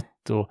visst sätt.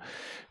 Och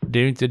det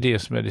är ju inte det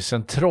som är det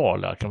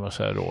centrala kan man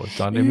säga då,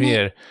 utan det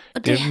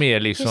är mer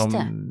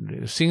liksom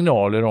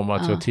signaler om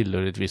att jag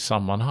tillhör ett visst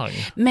sammanhang.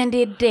 Men det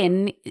är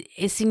den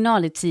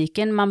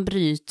signaletiken man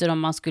bryter om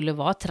man skulle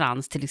vara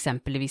trans till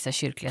exempel i vissa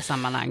kyrkliga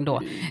sammanhang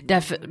då.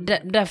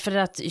 Därför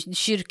att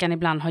kyrkan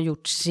ibland har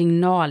gjort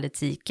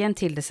signaletiken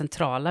till det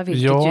centrala,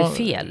 vilket ju är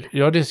fel.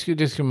 Ja, det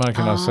skulle man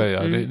kunna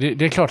säga.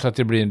 Det är klart att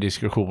det blir en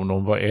diskussion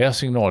om vad är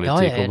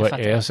signaletik och vad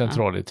är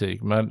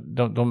centraletik. Men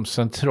de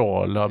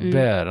centrala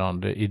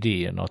bärande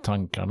idéerna och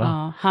tankarna.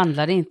 Ja,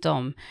 handlar det inte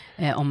om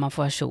man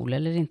får ha kjol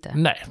eller inte?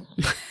 Nej,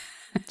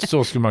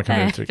 så skulle man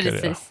kunna uttrycka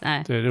precis,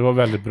 det. Det var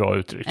väldigt bra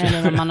uttryck.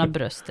 Eller om man har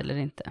bröst eller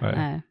inte.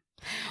 Nej.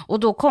 Och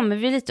då kommer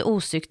vi lite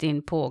osökt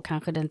in på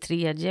kanske den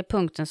tredje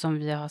punkten som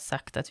vi har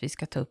sagt att vi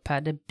ska ta upp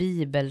här, det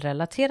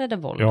bibelrelaterade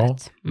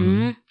våldet.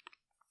 Ja.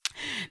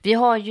 Vi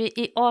har ju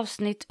i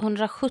avsnitt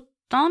 117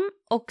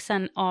 och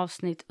sen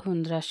avsnitt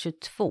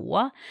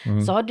 122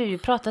 så har du ju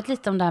pratat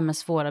lite om det här med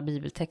svåra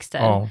bibeltexter.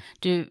 Ja.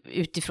 Du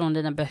utifrån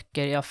dina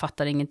böcker, jag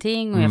fattar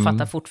ingenting och jag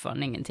fattar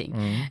fortfarande ingenting.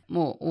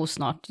 Och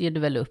snart ger du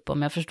väl upp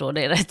om jag förstår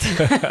det rätt.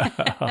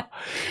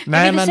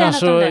 Nej, men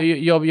alltså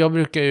jag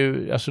brukar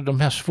ju, alltså de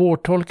här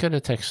svårtolkade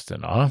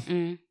texterna.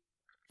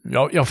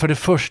 Ja, för det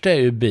första är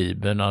ju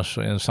Bibeln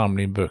alltså en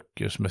samling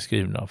böcker som är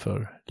skrivna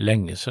för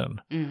länge sedan.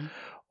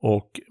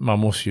 Och man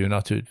måste ju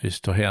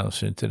naturligtvis ta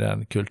hänsyn till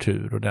den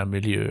kultur och den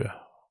miljö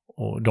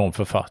och de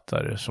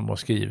författare som har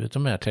skrivit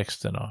de här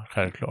texterna,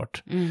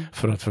 självklart,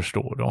 för att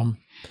förstå dem.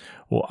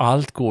 Och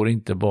allt går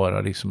inte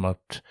bara liksom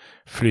att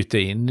flytta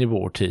in i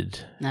vår tid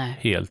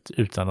helt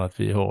utan att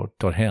vi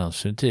tar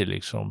hänsyn till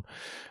liksom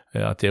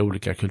att det är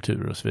olika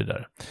kulturer och så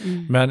vidare.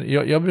 Men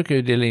jag brukar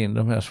ju dela in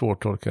de här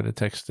svårtolkade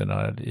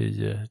texterna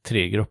i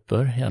 3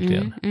 grupper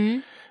egentligen.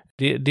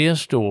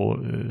 Dels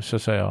då så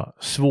att säga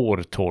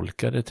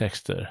svårtolkade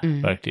texter,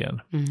 verkligen.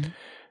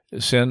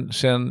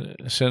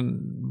 Sen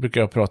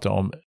brukar jag prata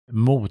om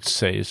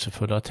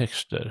motsägelsefulla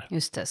texter.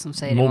 Just det, som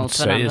säger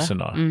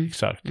motsägelserna,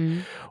 exakt.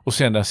 Och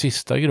sen den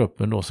sista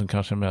gruppen då som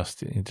kanske är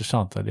mest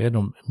intressanta, det är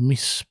de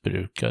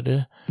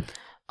missbrukade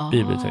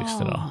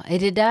bibeltexterna. Är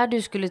det där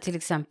du skulle till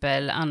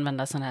exempel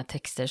använda sådana här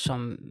texter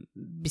som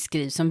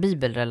beskrivs som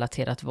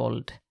bibelrelaterat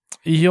våld?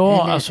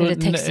 Ja, eller, alltså är det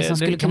texter som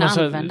skulle kunna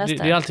användas där?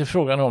 Det är alltid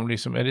frågan om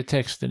liksom, är det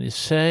texten i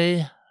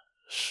sig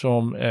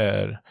som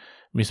är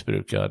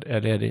missbrukad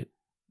eller är det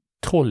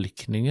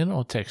tolkningen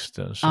av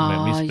texten som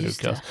är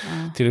missbrukad?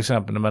 Till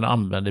exempel när man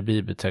använder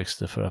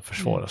bibeltexter för att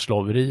försvara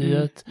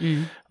slaveriet,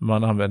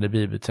 man använder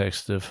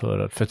bibeltexter för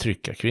att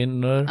förtrycka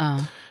kvinnor.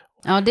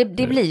 Ja, det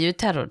blir ju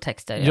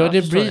terrortexter. Ja,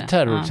 det blir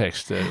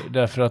terrortexter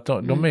därför att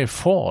de är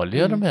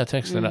farliga de här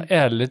texterna.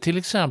 Eller till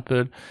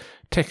exempel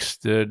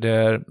texter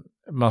där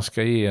man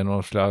ska ge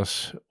någon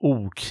slags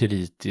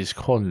okritisk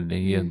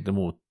hållning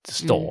gentemot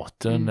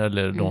staten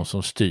eller de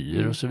som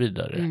styr och så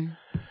vidare.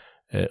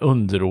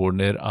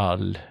 Underordnar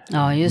all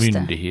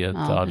myndighet,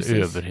 all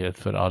överhet,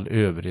 för all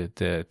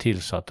överhet är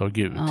tillsatt av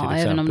Gud till exempel.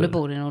 Även om du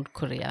bor i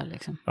Nordkorea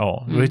liksom.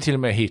 Ja, det var ju till och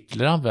med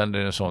Hitler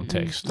använde en sån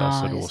text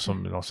alltså då,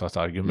 som någon slags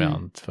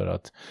argument för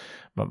att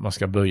man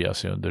ska böja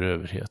sig under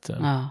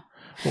överheten.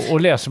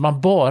 Och läser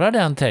man bara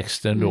den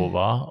texten då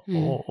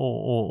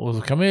och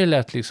så kan man ju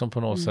lätt liksom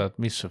på något sätt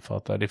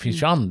missuppfatta. Det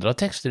finns ju andra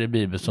texter i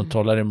Bibeln som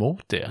talar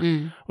emot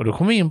det. Och då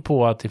kommer vi in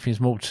på att det finns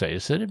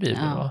motsägelser i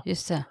Bibeln. Ja,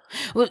 just det.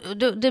 Och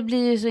det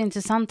blir ju så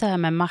intressant det här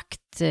med makt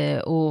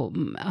och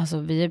alltså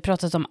vi har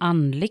pratat om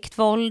andligt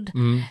våld.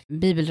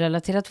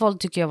 Bibelrelaterat våld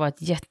tycker jag var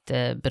ett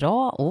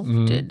jättebra ord.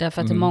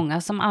 Därför att det är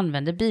många som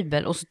använder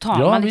Bibel och så tar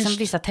man liksom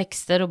vissa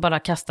texter och bara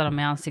kastar dem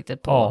i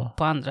ansiktet på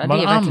andra. Man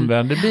det är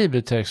använder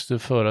bibeltexter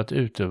för att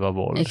utöva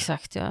våld.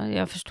 Exakt, ja,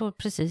 jag förstår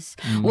precis.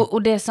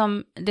 Och det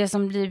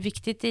som blir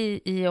viktigt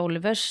i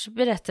Olivers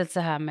berättelse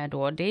här med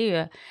då, det är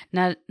ju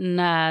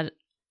när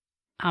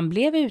han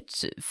blev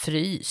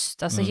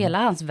utfryst, alltså hela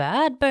hans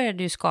värld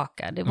började ju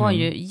skaka. Det var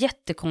ju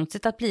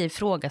jättekonstigt att bli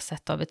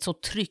ifrågasatt av ett så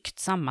tryggt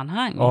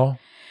sammanhang. Ja.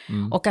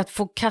 Och att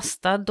få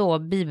kasta då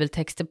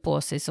bibeltexter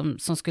på sig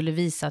som skulle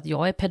visa att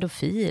jag är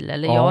pedofil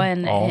eller jag är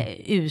en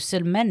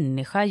usel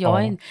människa.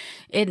 Jag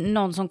är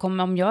någon som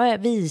kommer, om jag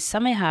visar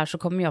mig här så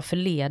kommer jag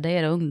förleda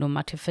era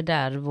ungdomar till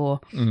fördärv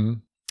och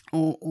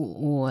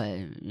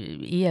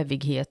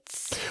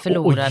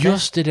evighetsförlorade. Och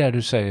just det där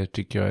du säger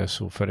tycker jag är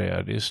så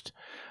förrädiskt.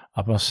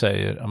 att man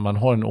säger att man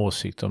har en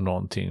åsikt om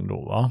någonting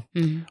då, va?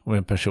 Om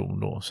en person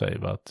då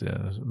säger att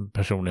en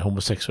person är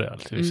homosexuell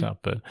till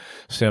exempel.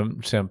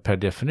 Sen per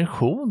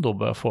definition då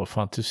börjar folk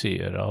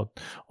fantisera att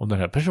om den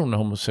här personen är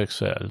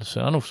homosexuell så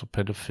är han också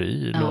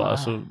pedofil. Och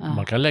alltså,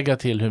 man kan lägga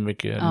till hur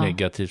mycket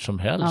negativt som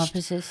helst. Ja,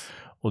 precis.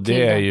 Och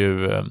det är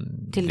ju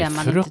det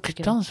är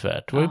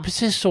fruktansvärt. Det var ju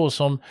precis så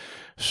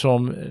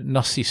som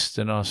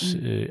nazisternas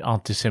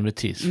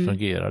antisemitism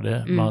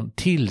fungerade. Man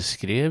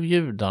tillskrev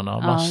judarna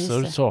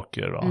massor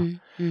saker, va?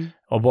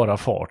 Och bara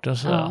farten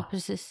sådär. Ja,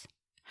 precis.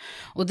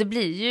 Och det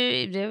blir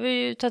ju, det har vi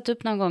ju tagit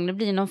upp någon gång, det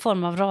blir någon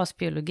form av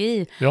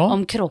rasbiologi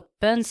om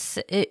kroppens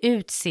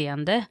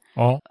utseende.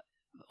 Ja.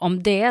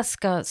 Om det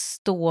ska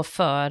stå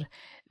för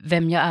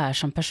vem jag är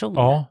som person.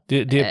 Ja,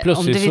 det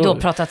plötsligt om vi då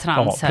pratar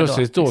trans här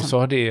plötsligt då. Liksom. Så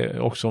har det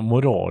också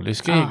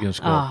moraliska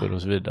egenskaper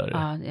och så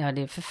vidare. Ja,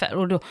 det är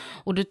förfärligt.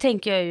 Och då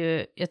tänker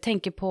jag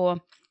tänker på,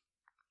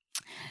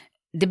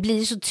 det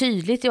blir så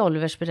tydligt i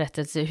Olivers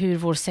berättelse hur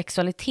vår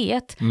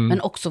sexualitet,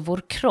 men också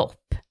vår kropp,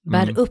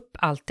 bär upp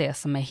allt det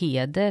som är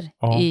heder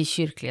i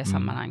kyrkliga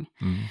sammanhang.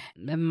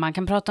 Man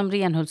kan prata om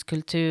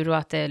renhultskultur och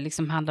att det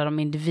liksom handlar om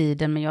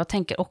individen, men jag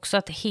tänker också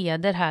att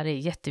heder här är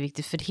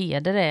jätteviktigt, för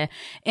heder är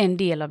en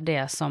del av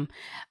det som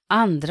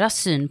andras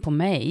syn på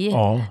mig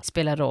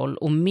spelar roll,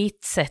 och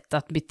mitt sätt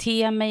att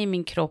bete mig,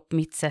 min kropp,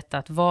 mitt sätt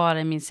att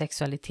vara i min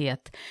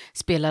sexualitet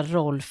spelar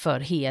roll för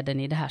heden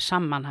i det här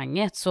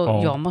sammanhanget. Så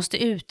jag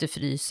måste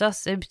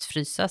utfrysas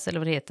eller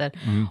vad det heter,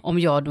 om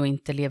jag då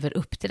inte lever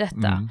upp till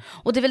detta.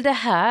 Och det är väl det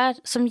här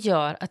som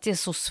gör att det är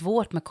så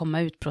svårt med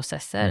komma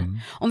ut-processer.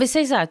 Om vi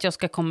säger så här att jag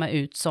ska komma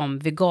ut som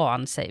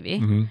vegan, säger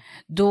vi,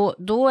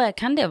 då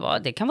kan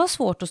det kan vara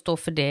svårt att stå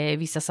för det i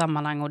vissa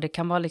sammanhang, och det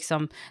kan vara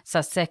liksom så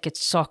här, säkert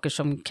saker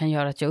som kan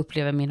göra att jag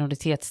upplever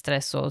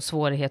minoritetsstress och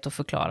svårighet att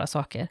förklara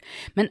saker.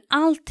 Men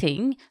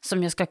allting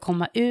som jag ska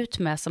komma ut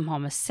med som har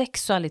med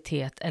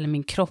sexualitet eller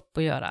min kropp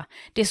att göra,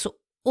 det är så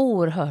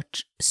oerhört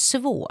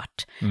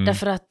svårt.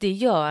 Därför att det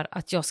gör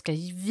att jag ska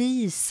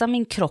visa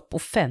min kropp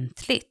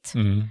offentligt.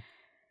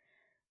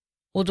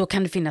 Och då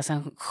kan det finnas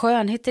en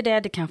skönhet i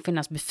det kan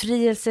finnas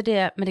befrielse i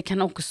det, men det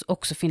kan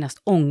också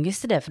finnas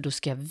ångest i det, för då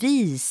ska jag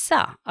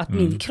visa att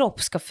min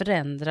kropp ska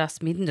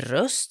förändras, min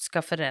röst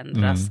ska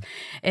förändras,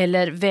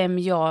 eller vem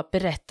jag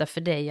berättar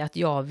för dig att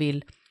jag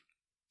vill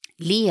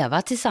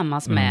leva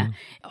tillsammans med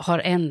har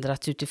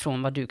ändrats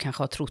utifrån vad du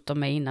kanske har trott om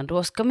mig innan.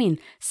 Då ska min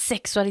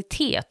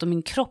sexualitet och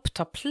min kropp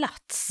ta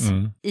plats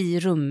i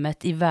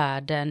rummet, i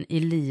världen, i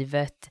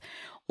livet,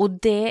 och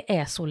det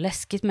är så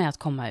läskigt med att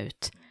komma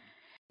ut.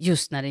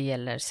 Just när det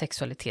gäller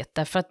sexualitet.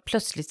 Därför att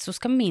plötsligt så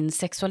ska min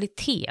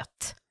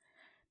sexualitet,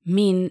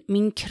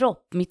 min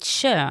kropp, mitt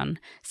kön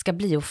ska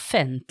bli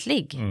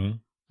offentlig.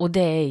 Och det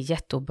är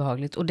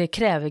jätteobehagligt. Och det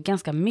kräver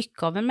ganska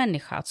mycket av en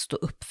människa att stå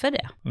upp för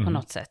det på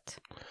något sätt.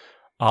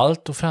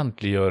 Allt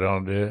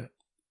offentliggörande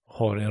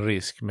har en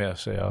risk med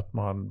sig att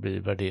man blir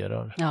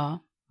värderad. Ja,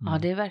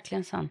 det är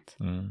verkligen sant.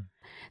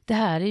 Det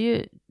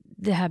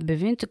här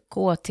behöver ju inte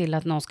gå till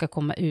att någon ska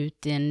komma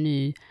ut i en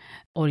ny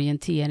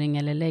orientering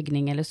eller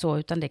läggning eller så,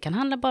 utan det kan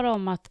handla bara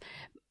om att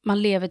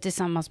man lever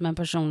tillsammans med en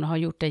person och har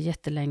gjort det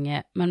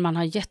jättelänge, men man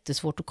har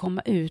jättesvårt att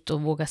komma ut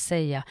och våga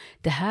säga,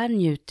 det här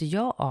njuter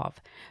jag av.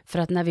 För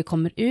att när vi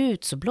kommer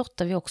ut så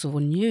blottar vi också vår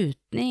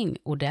njutning,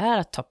 och det är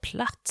att ta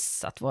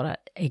plats, att vara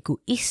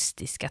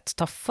egoistisk, att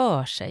ta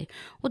för sig,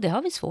 och det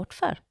har vi svårt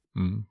för.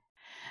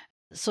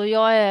 Så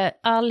jag är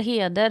all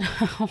heder,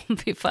 om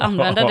vi får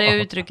använda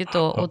det uttrycket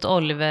då, åt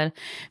Oliver.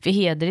 För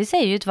heder i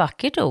sig är ju ett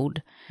vackert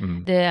ord.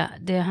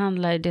 Det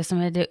handlar, det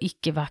som är det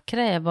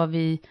icke-vackra är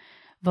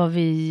vad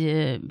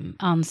vi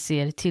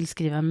anser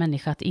tillskriva en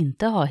människa att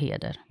inte ha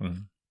heder.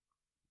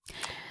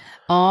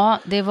 Ja,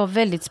 det var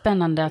väldigt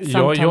spännande att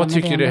samtala med dig. Jag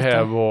tycker det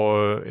här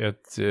var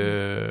ett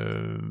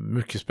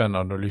mycket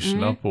spännande att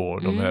lyssna på,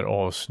 de här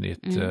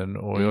avsnitten.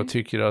 Och jag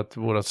tycker att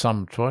vårat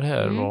samtal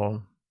här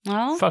var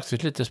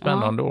faktiskt lite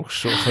spännande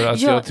också. För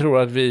att jag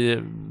tror att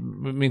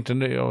inte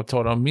när jag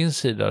talar om min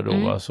sida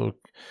då,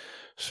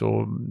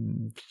 så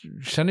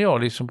känner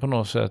jag liksom på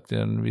något sätt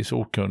en viss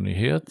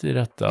okunnighet i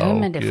detta. Ja,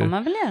 men det får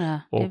man väl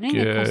göra. Det är väl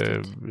inget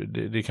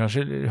konstigt. Det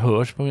kanske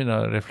hörs på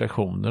mina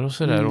reflektioner och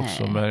sådär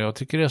också, men jag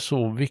tycker det är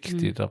så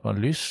viktigt att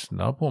man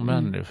lyssnar på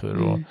människor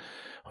och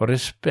har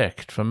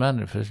respekt för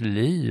människors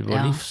liv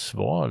och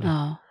livsval.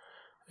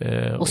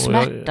 Och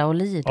smärta och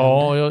lidande.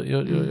 Ja,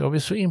 jag blir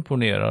så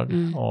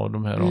imponerad av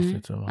de här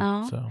avsnitten.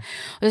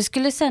 Och jag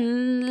skulle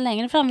sen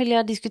längre fram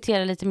vilja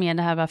diskutera lite mer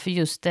det här, varför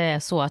just det är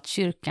så att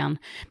kyrkan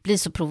blir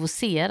så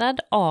provocerad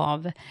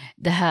av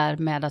det här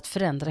med att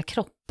förändra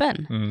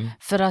kroppen.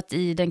 För att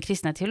i den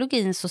kristna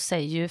teologin så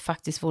säger ju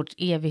faktiskt vårt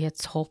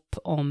evighetshopp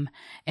om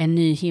en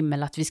ny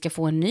himmel att vi ska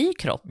få en ny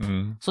kropp.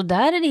 Så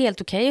där är det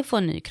helt okej att få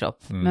en ny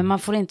kropp. Men man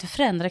får inte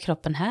förändra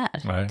kroppen här.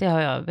 Nej. Det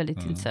har jag väldigt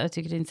intressant. Jag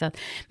tycker det är intressant.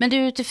 Men det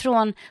är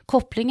utifrån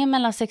kopplingen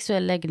mellan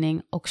sexuell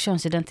läggning och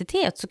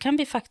könsidentitet, så kan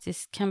vi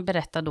faktiskt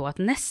berätta då att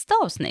nästa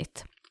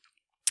avsnitt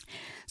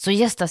så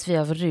gästas vi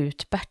av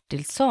Ruth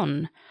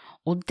Bertilsson.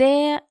 Och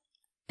det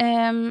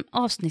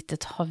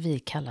avsnittet har vi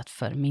kallat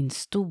för Min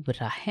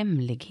stora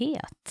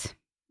hemlighet.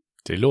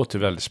 Det låter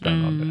väldigt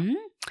spännande.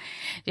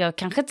 Jag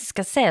kanske inte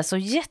ska säga så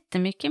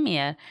jättemycket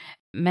mer,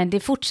 men det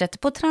fortsätter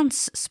på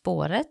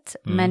transspåret,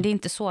 men det är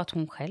inte så att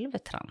hon själv är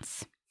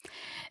trans.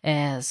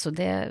 Så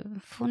det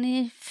får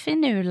ni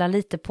finula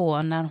lite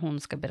på när hon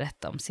ska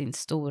berätta om sin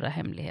stora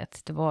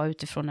hemlighet. Det var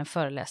utifrån en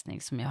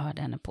föreläsning som jag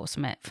hörde henne på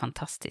som är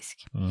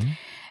fantastisk.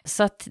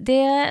 Så att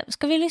det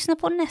ska vi lyssna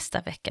på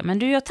nästa vecka. Men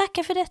du, jag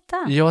tackar för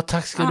detta. Ja,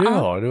 tack ska du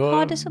ha.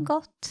 Ha det så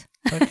gott.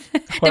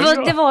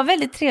 Det var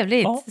väldigt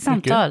trevligt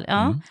samtal.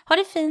 Ja. Ha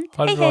det fint.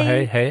 Ha det bra,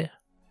 hej.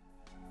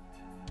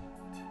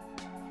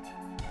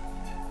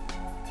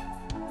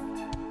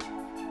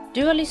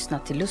 Du har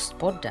lyssnat till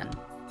Lustpodden.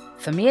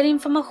 För mer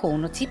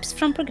information och tips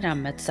från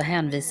programmet så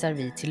hänvisar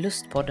vi till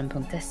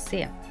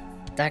lustpodden.se.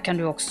 Där kan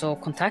du också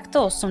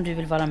kontakta oss om du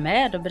vill vara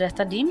med och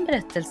berätta din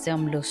berättelse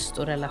om lust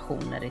och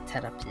relationer i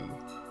terapi.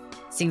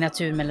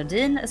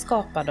 Signaturmelodin är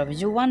skapad av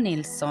Johan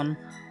Nilsson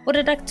och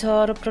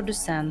redaktör och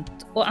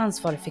producent och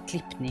ansvarig för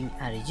klippning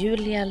är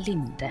Julia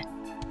Linde.